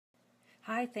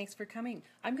Hi, thanks for coming.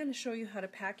 I'm going to show you how to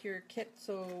pack your kit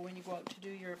so when you go out to do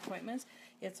your appointments,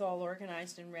 it's all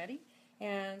organized and ready.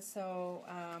 And so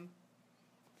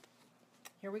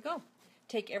here we go.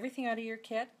 Take everything out of your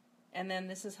kit, and then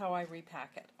this is how I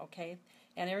repack it, okay?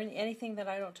 And anything that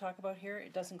I don't talk about here,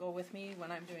 it doesn't go with me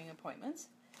when I'm doing appointments.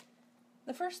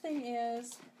 The first thing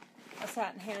is a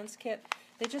satin hands kit.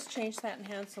 They just changed satin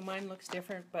hands, so mine looks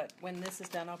different, but when this is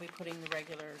done, I'll be putting the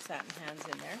regular satin hands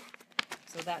in there.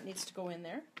 So that needs to go in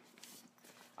there.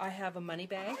 I have a money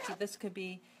bag. So this could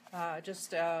be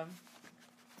just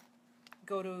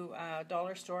go to a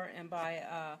dollar store and buy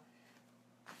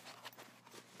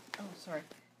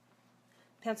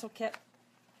pencil kit.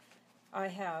 I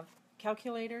have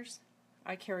calculators.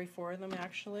 I carry 4 of them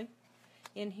actually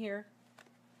in here.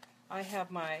 I have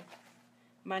my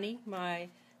money, my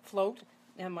float,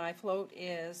 and my float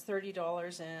is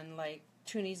 $30 in like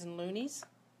toonies and loonies.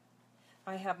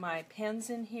 I have my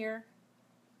pens in here,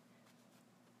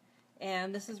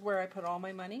 and this is where I put all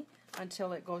my money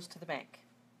until it goes to the bank.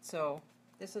 So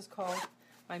this is called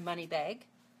my money bag,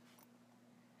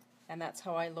 and that's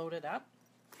how I load it up.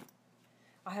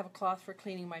 I have a cloth for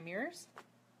cleaning my mirrors.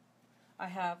 I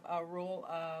have a roll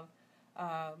of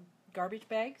garbage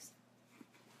bags.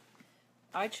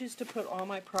 I choose to put all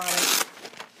my products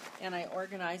and I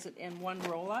organize it in one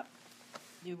roll-up.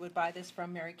 You would buy this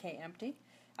from Mary Kay Empty.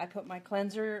 I put my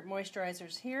cleanser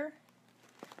moisturizers here.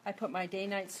 I put my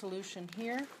day-night solution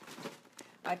here.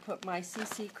 I put my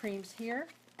CC creams here.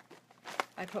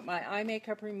 I put my eye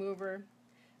makeup remover,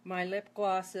 my lip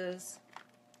glosses,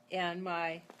 and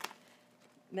my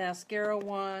mascara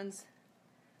wands,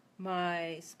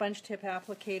 my sponge tip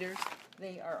applicators.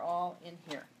 They are all in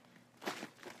here.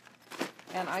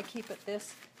 And I keep it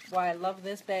this. Why I love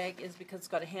this bag is because it's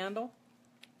got a handle.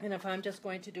 And if I'm just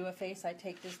going to do a face, I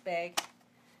take this bag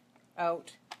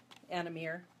out and a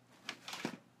mirror.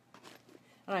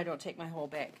 And I don't take my whole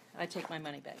bag. I take my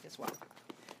money bag as well.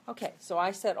 Okay, so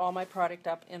I set all my product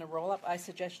up in a roll-up. I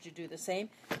suggest you do the same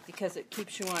because it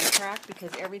keeps you on track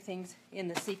because everything's in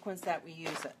the sequence that we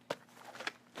use it.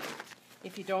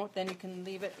 If you don't, then you can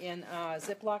leave it in a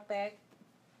Ziploc bag.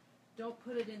 Don't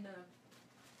put it in the...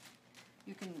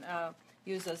 You can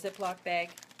use a Ziploc bag.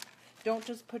 Don't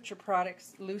just put your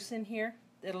products loose in here.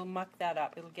 It'll muck that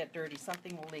up. It'll get dirty.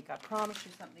 Something will leak. I promise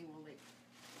you something will leak.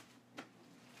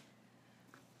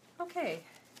 Okay.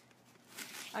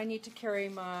 I need to carry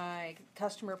my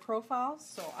customer profiles,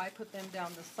 so I put them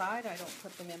down the side. I don't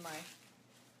put them in my...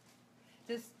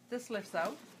 This lifts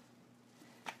out.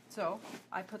 So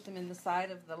I put them in the side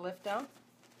of the lift out.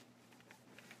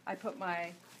 I put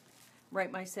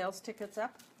write my sales tickets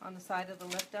up on the side of the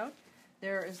lift out.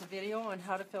 There is a video on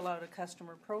how to fill out a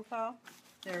customer profile.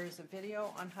 There is a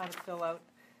video on how to fill out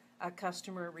a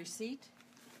customer receipt.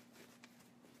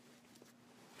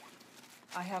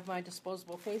 I have my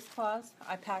disposable face cloths.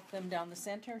 I pack them down the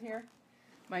center here.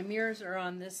 My mirrors are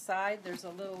on this side. There's a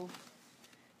little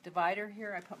divider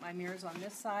here. I put my mirrors on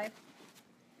this side.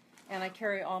 And I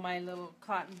carry all my little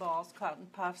cotton balls, cotton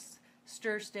puffs,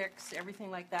 stir sticks,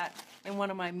 everything like that in one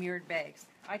of my mirrored bags.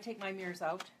 I take my mirrors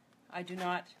out. I do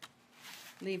not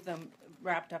leave them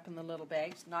wrapped up in the little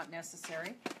bags, not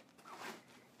necessary.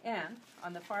 And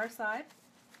on the far side,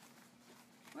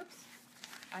 whoops,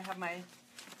 I have my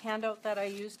handout that I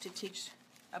use to teach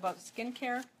about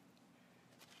skincare.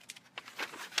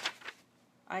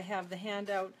 I have the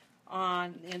handout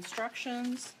on the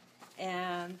instructions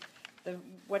and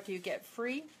what do you get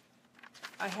free.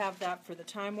 I have that for the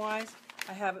Time-Wise.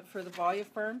 I have it for the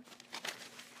Voluform.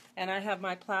 And I have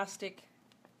my plastic,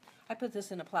 I put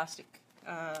this in a plastic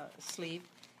sleeve,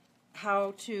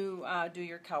 how to do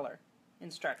your color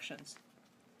instructions.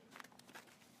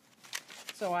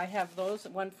 So I have those,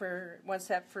 one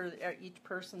set for each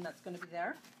person that's going to be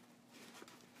there.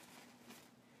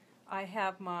 I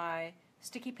have my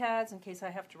sticky pads in case I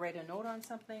have to write a note on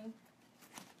something.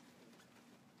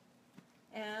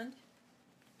 And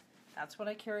that's what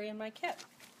I carry in my kit.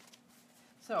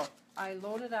 So I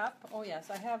load it up. Oh yes,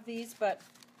 I have these, but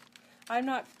I'm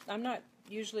not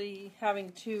usually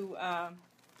having to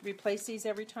replace these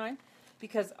every time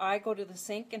because I go to the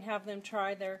sink and have them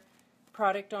try their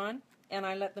product on, and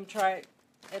I let them try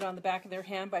it on the back of their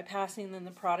hand by passing them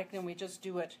the product, and we just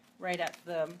do it right at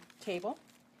the table.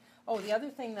 Oh, the other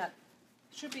thing that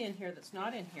should be in here that's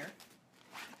not in here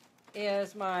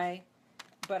is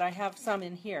but I have some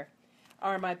in here,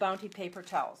 are my Bounty paper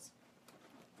towels.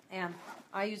 And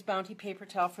I use Bounty paper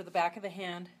towel for the back of the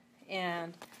hand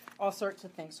and all sorts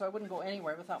of things, so I wouldn't go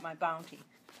anywhere without my Bounty.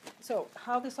 So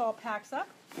how this all packs up,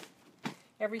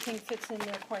 everything fits in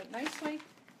there quite nicely.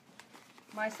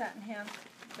 My satin hands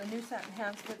The new satin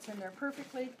hands fits in there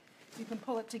perfectly. You can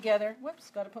pull it together. Whoops,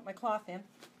 got to put my cloth in.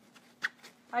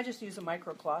 I just use a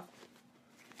micro cloth.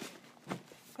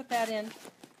 Put that in,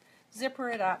 zipper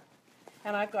it up,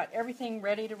 and I've got everything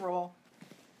ready to roll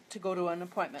to go to an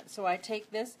appointment. So I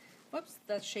take this, whoops,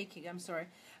 that's shaky, I'm sorry.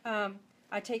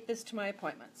 I take this to my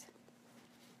appointments.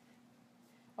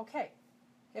 Okay,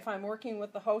 if I'm working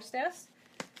with the hostess,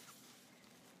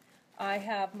 I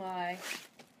have my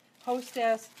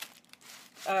hostess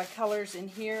colors in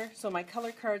here, so my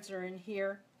color cards are in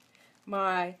here.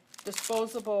 My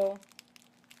disposable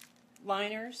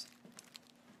liners.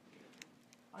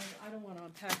 I don't want to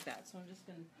unpack that, so I'm just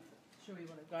going to show you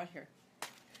what I've got here.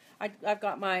 I've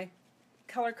got my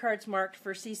color cards marked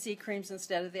for CC creams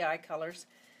instead of the eye colors.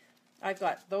 I've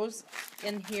got those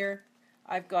in here.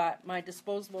 I've got my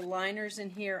disposable liners in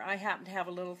here. I happen to have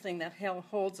a little thing that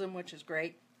holds them, which is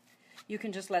great. You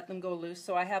can just let them go loose.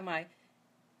 So I have my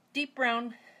deep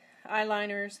brown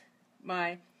eyeliners,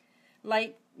 my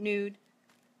light nude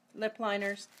lip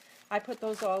liners. I put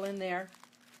those all in there.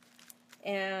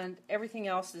 And everything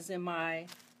else is in my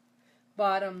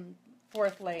bottom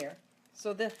 4th layer.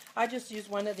 So I just use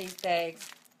one of these bags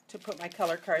to put my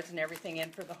color cards and everything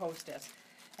in for the hostess.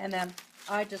 And then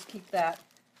I just keep that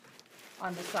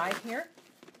on the side here.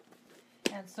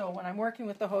 And so when I'm working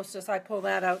with the hostess, I pull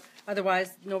that out.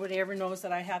 Otherwise, nobody ever knows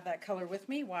that I have that color with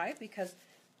me. Why? Because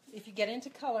if you get into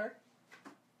color,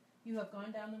 you have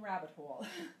gone down the rabbit hole.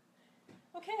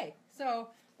 Okay, so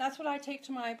that's what I take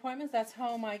to my appointments. That's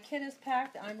how my kit is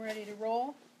packed. I'm ready to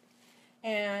roll.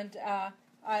 And I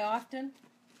often,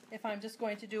 if I'm just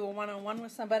going to do a one-on-one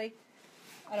with somebody,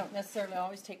 I don't necessarily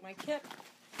always take my kit.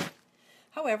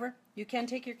 However, you can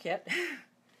take your kit.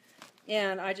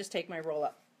 And I just take my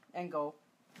roll-up and go,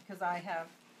 because I have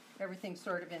everything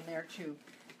sort of in there too.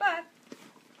 But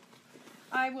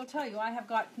I will tell you, I have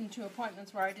gotten to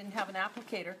appointments where I didn't have an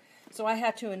applicator, so I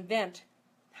had to invent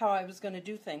how I was going to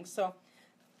do things. So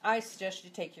I suggest you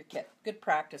take your kit. Good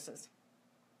practices.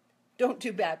 Don't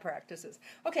do bad practices.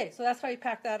 Okay, so that's how you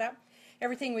pack that up.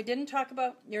 Everything we didn't talk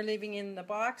about, you're leaving in the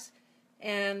box,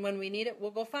 and when we need it,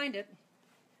 we'll go find it.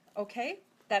 Okay,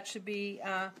 that should be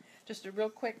just a real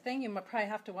quick thing. You might probably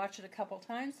have to watch it a couple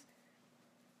times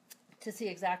to see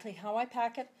exactly how I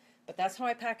pack it, but that's how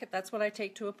I pack it. That's what I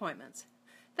take to appointments.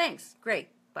 Thanks. Great.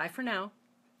 Bye for now.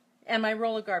 And my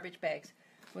roll of garbage bags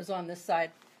was on this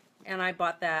side, and I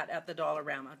bought that at the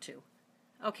Dollarama too.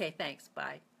 Okay, thanks.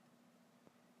 Bye.